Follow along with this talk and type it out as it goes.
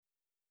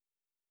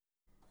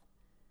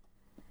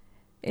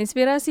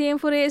Inspirasi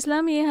Infuri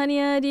Islami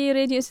hanya di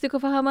Radio Institut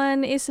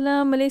Kefahaman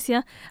Islam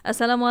Malaysia.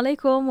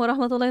 Assalamualaikum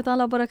warahmatullahi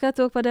taala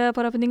wabarakatuh kepada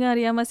para pendengar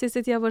yang masih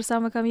setia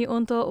bersama kami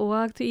untuk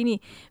waktu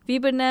ini.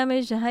 في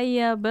برنامج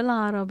هيا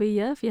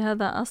بالعربية في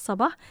هذا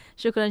الصباح.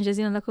 شكرا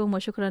جزيلا لكم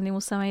وشكرا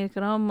لمستمعي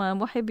الكرام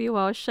محبي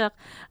وعشاق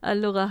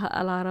اللغة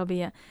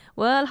العربية.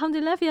 والحمد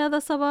لله في هذا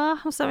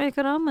الصباح مستمعي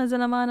الكرام ما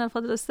زال معنا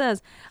الفضل الأستاذ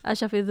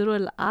الشفيع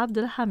عبد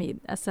الحميد.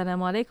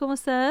 السلام عليكم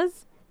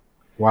أستاذ.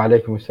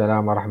 وعليكم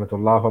السلام ورحمة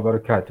الله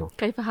وبركاته.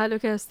 كيف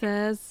حالك يا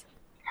أستاذ؟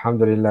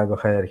 الحمد لله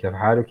بخير، كيف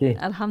حالك؟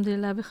 الحمد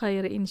لله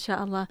بخير إن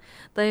شاء الله.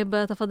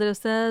 طيب تفضل يا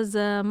أستاذ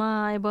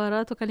مع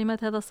عبارات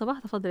وكلمات هذا الصباح.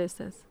 تفضل يا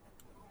أستاذ.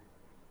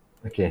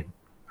 Okey.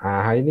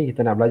 Hari ni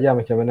kita nak belajar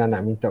macam mana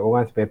nak minta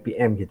orang supaya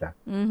PM kita.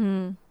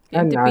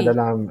 Kan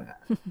dalam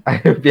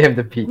PM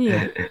tepi.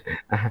 Yeah.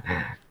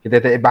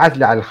 Kita tak ibas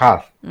li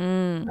al-khas.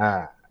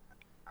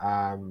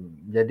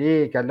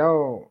 Jadi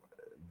kalau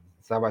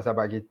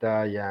sahabat-sahabat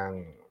kita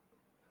yang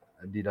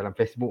di dalam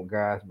Facebook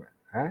ke,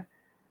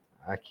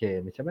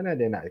 okey, macam mana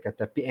dia nak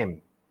kata PM?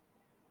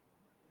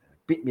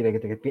 Bila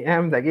kita kata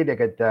PM, lagi dia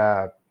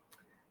kata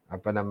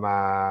apa nama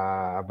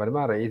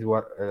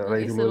Raisul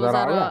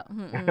Wazara.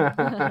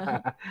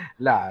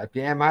 لا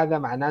PM هذا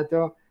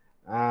معناته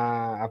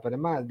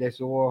dia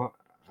suruh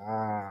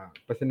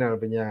personal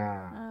punya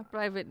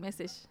private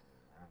message.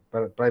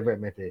 Private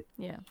message.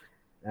 Yeah.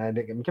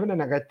 Macam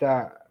mana nak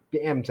kata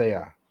PM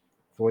saya?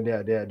 So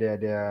dia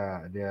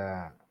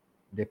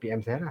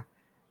PM saya lah.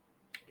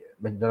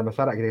 dalam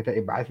bahasa Arab kita kata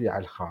ib'ath li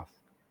al-khas.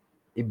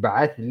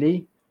 Ib'ath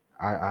li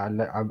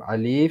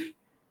alif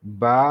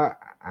ba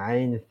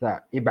ain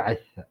tha.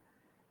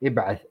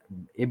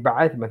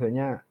 Ib'ath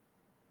maksudnya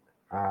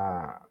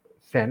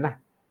send lah.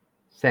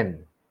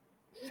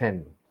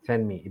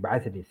 Send me.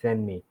 Ib'ath li, send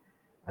me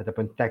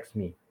ataupun text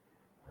me.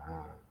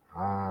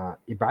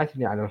 Ib'ath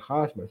li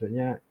al-khas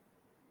maksudnya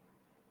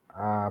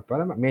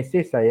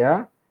mesej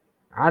saya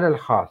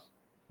al-khas,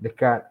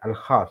 dekat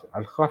al-khas.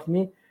 Al-khas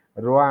ni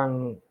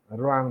ruang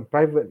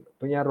private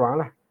punya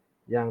ruang lah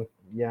yang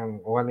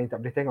orang lain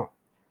tak boleh tengok.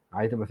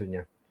 Itu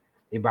maksudnya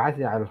ib'ath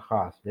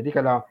al-khas. Jadi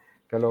kalau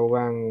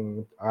orang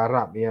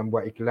Arab yang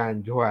buat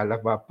iklan jual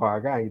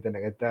apa-apa kan, kita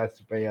nak kata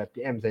supaya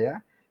PM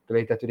saya, kalau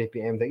kita tulis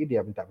PM lagi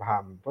dia pun tak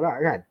faham pula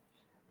kan.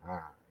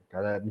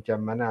 Kalau macam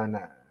mana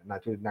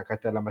nak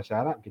kata dalam bahasa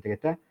Arab, kita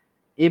kata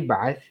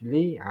ib'ath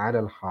li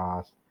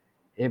al-khas.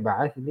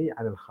 Ib'ath li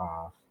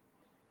al-khas.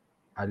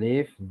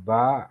 Alif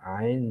ba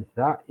ain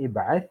tha,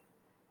 ib'ath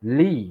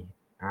li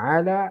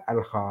ala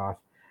al-khas.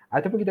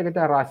 Ataupun kita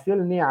kata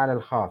rasilni ala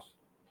al-khas.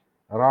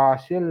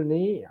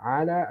 Rasilni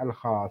ala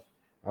al-khas.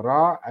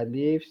 Ra,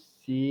 alif,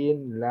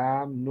 sin,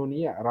 lam, nun,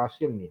 ya.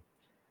 Rasilni.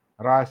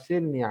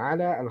 Rasilni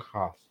ala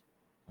al-khas.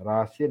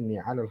 Rasilni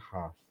ala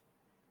al-khas.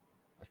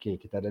 Okey,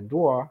 kita ada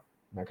dua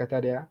nak kata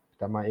dia.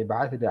 Pertama,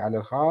 ib'ath li ala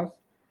al-khas.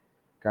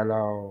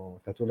 Kalau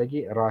satu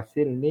lagi,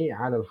 rasilni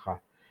ala al-khas.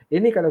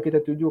 Ini kalau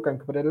kita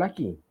tujukan kepada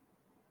lelaki.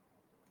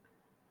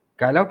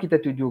 Kalau kita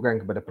tujukan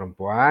kepada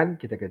perempuan,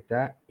 kita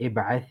kata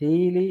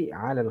ib'athili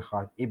 'ala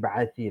al-khas.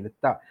 Ib'athi,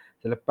 letak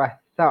selepas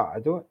ta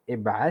tu,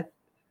 ib'ath,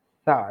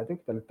 ta tu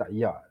kita letak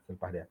ya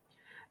selepas dia.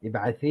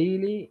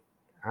 Ib'athili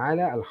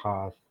 'ala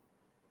al-khas.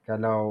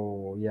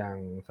 Kalau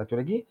yang satu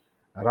lagi,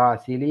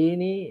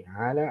 rasilini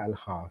 'ala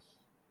al-khas.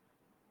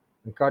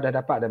 Engkau dah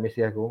dapat dah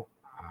mesej aku.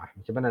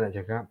 Macam mana nak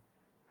cakap?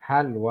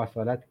 Hal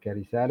wasalatka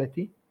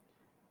risalati?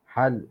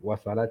 Hal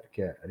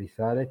wasalatka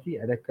risalati?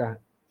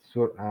 Adakah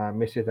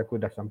mesej aku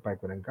dah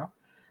sampai kepada engkau?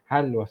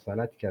 Hal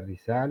wasalatka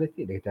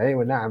risalati? Dia kata,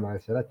 wa na'am,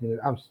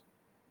 wasalatni al-ams.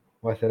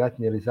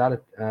 Wasalatni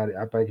risalat,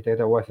 apa kita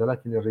kata,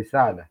 wasalatni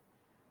risalah.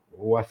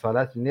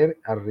 Wasalatni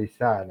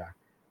ar-risalah.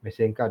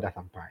 Mesej engkau dah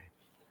sampai.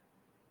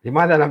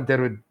 Limana lam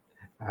terud?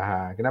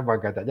 Kenapa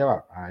engkau tak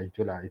jawab?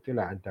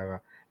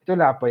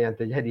 Itulah apa yang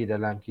terjadi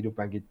dalam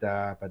kehidupan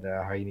kita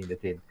pada hari ini,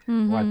 Datin.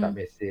 Orang tak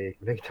mesej,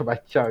 kemudian kita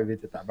baca,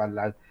 kita tak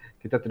balas,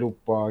 kita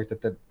terlupa,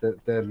 kita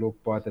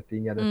terlupa,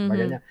 tertinggal dan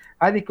sebagainya.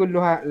 Hadhi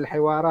kulluha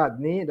al-hiwarat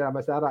ni dalam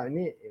bahasa Arab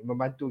ni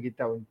membantu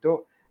kita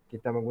untuk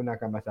kita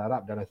menggunakan bahasa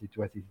Arab dalam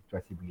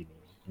situasi-situasi begini.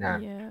 Nah.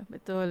 Ya,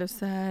 betul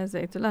Ustaz.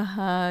 Itulah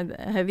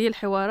هذه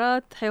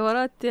الحوارات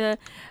حوارات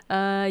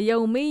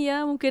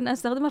يومية ممكن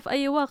أستخدمها في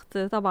أي وقت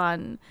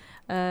طبعا.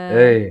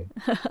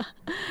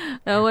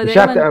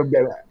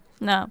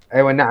 نعم.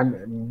 أيوة نعم،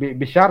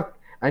 بشرط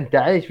أن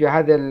تعيش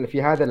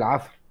في هذا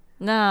العصر.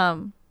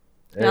 نعم.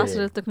 في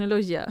عصر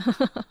التكنولوجيا.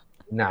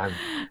 نعم.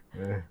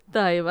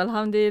 طيب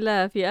الحمد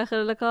لله. في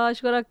آخر اللقاء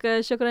أشكرك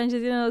شكرا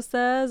جزيلا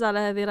أستاذ على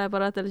هذه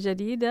العبارات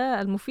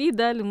الجديدة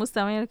المفيدة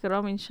للمستمعين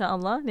الكرام إن شاء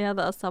الله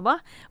لهذا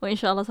الصباح، وإن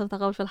شاء الله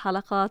سنتقابل في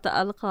الحلقات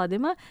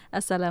القادمة.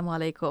 السلام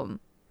عليكم.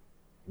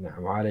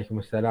 نعم، وعليكم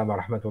السلام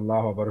ورحمة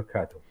الله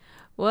وبركاته.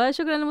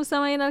 وشكرا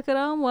للمستمعين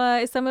الكرام،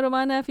 واستمروا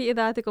معنا في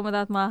إذاعتكم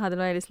إذاعة معهد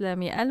الوعي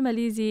الإسلامي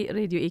الماليزي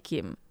راديو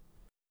إيكيم.